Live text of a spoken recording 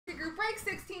group break,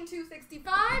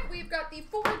 16-265. We've got the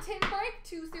 4-tin break,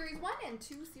 2 Series 1 and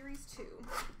 2 Series 2.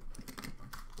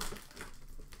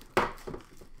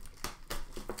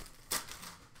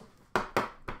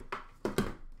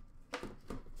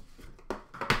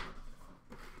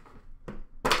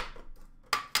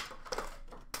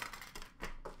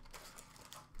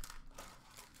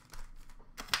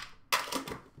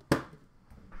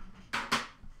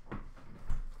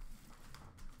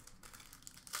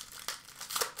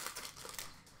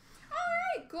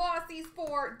 Glossies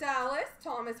for Dallas,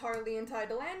 Thomas Harley and Ty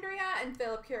Dellandrea, and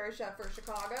Philip Kurashev for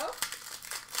Chicago.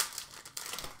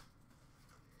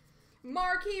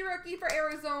 Marquee rookie for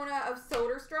Arizona of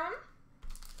Soderstrom.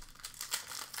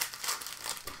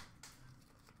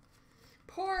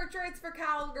 Portraits for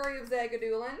Calgary of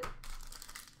Zagadulin.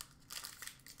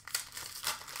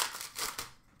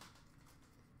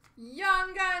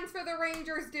 Young Guns for the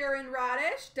Rangers, Darren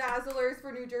Radish. Dazzlers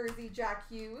for New Jersey, Jack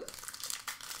Hughes.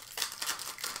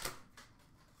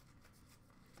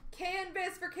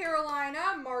 Canvas for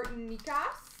Carolina, Martin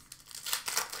Nikas.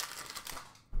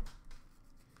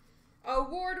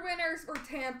 Award winners for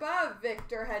Tampa,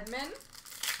 Victor Hedman.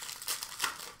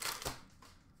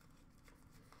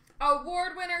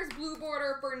 Award winners blue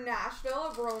border for Nashville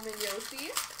of Roman Josi.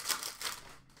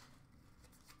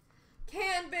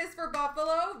 Canvas for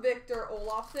Buffalo, Victor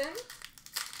Olofsson.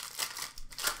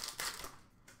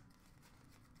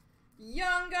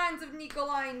 Young Guns of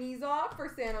Nikolai Nizov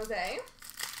for San Jose.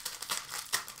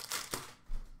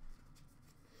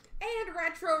 And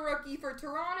retro rookie for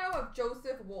Toronto of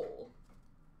Joseph Woll.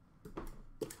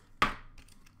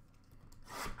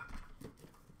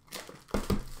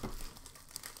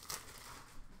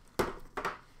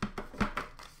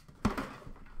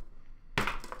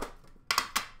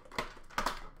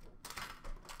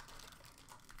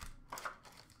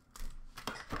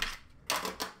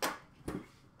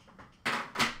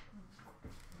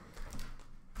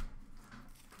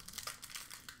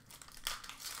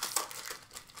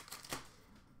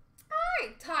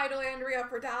 Ty Dellandrea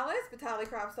for Dallas, Vitaly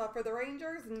Kravtsov for the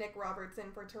Rangers, Nick Robertson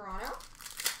for Toronto.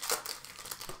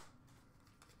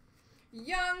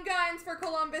 Young Guns for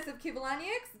Columbus of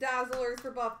Kivlenieks, Dazzlers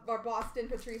for Boston,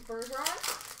 Patrice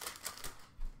Bergeron.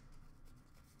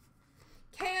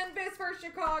 Canvas for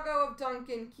Chicago of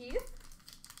Duncan Keith.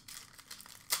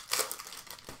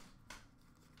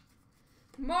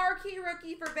 Marquee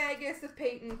rookie for Vegas of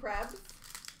Peyton Krebs.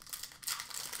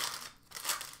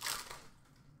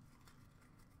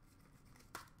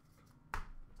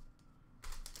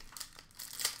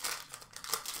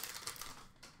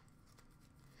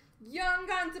 Young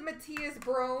Guns of Matthias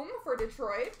Brome for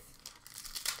Detroit.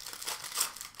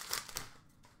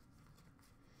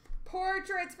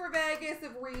 Portraits for Vegas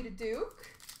of Reed Duke.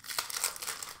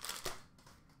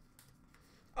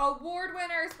 Award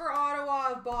winners for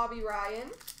Ottawa of Bobby Ryan.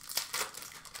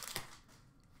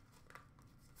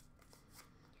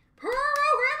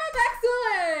 Program of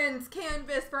Excellence!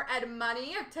 Canvas for Ed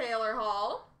Money of Taylor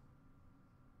Hall.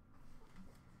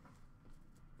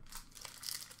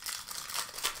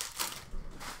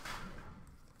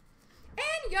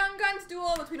 Young Guns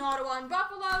duel between Ottawa and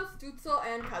Buffalo, Stutzel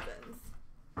and Cousins.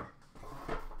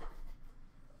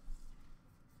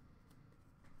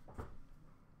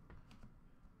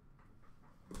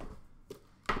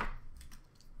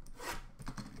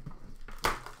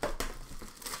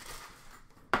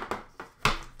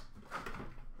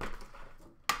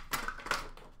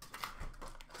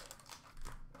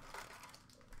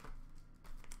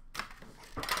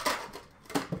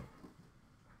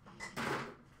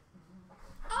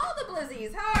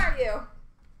 Blizzies, how are you?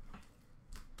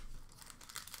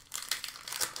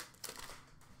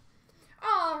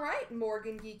 All right,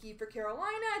 Morgan Geekie for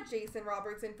Carolina, Jason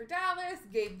Robertson for Dallas,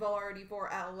 Gabe Velarde for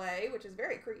LA, which is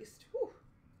very creased. Whew.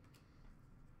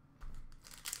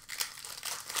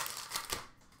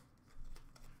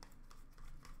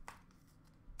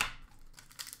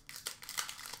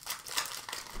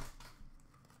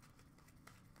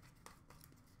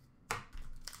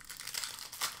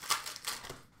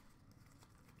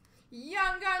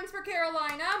 Young Guns for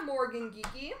Carolina, Morgan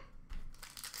Geekie.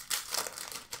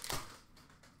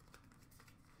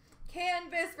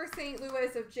 Canvas for St.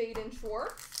 Louis of Jaden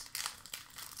Schwartz.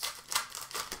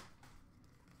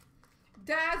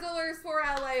 Dazzlers for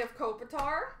LA of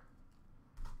Kopitar.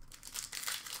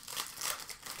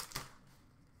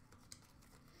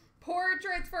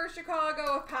 Portraits for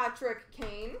Chicago of Patrick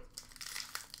Kane.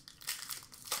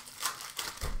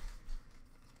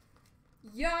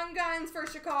 Young Guns for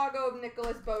Chicago of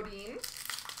Nicholas Bodine.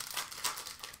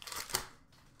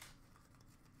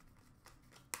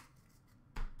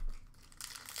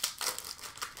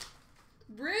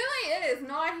 Really? is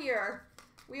not here.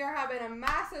 We are having a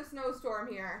massive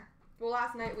snowstorm here. Well,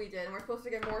 last night we did, and we're supposed to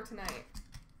get more tonight.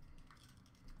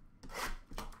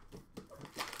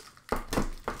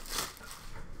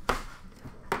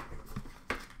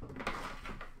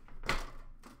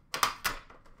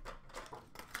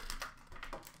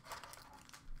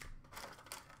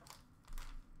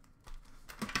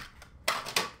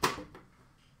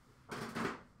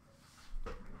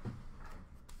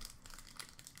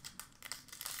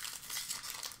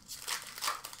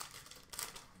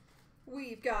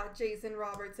 We've got Jason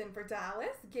Robertson for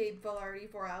Dallas, Gabe Vilardi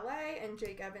for LA, and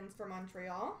Jake Evans for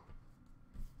Montreal.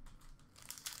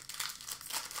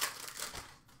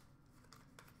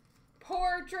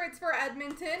 Portraits for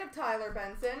Edmonton of Tyler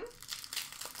Benson.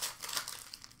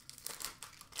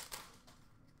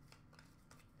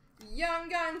 Young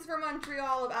Guns for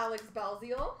Montreal of Alex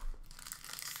Belzile.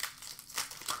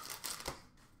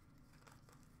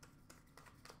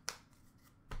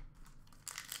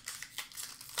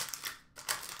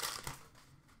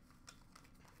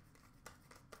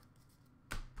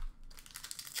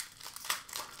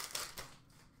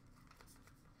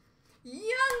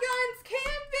 Young Guns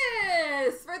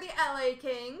Canvas for the LA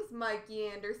Kings, Mikey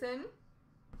Anderson.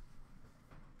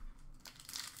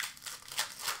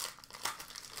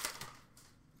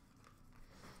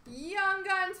 Young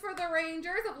Guns for the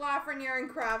Rangers of Lafreniere and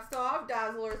Kravtsov,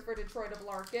 Dazzlers for Detroit of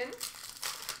Larkin.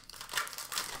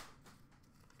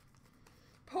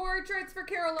 Portraits for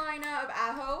Carolina of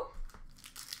Aho.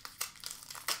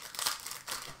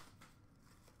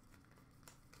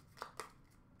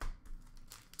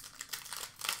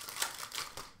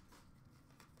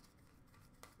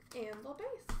 And little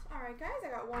base. Alright guys,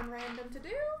 I got one random to do.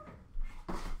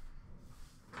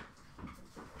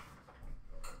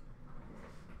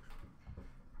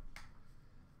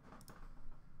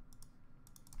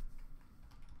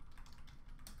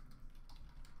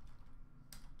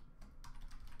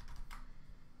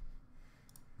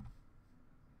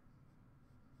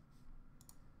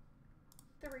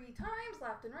 Three times,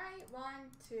 left and right. 1,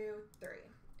 2, 3.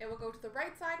 It will go to the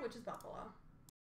right side, which is Buffalo.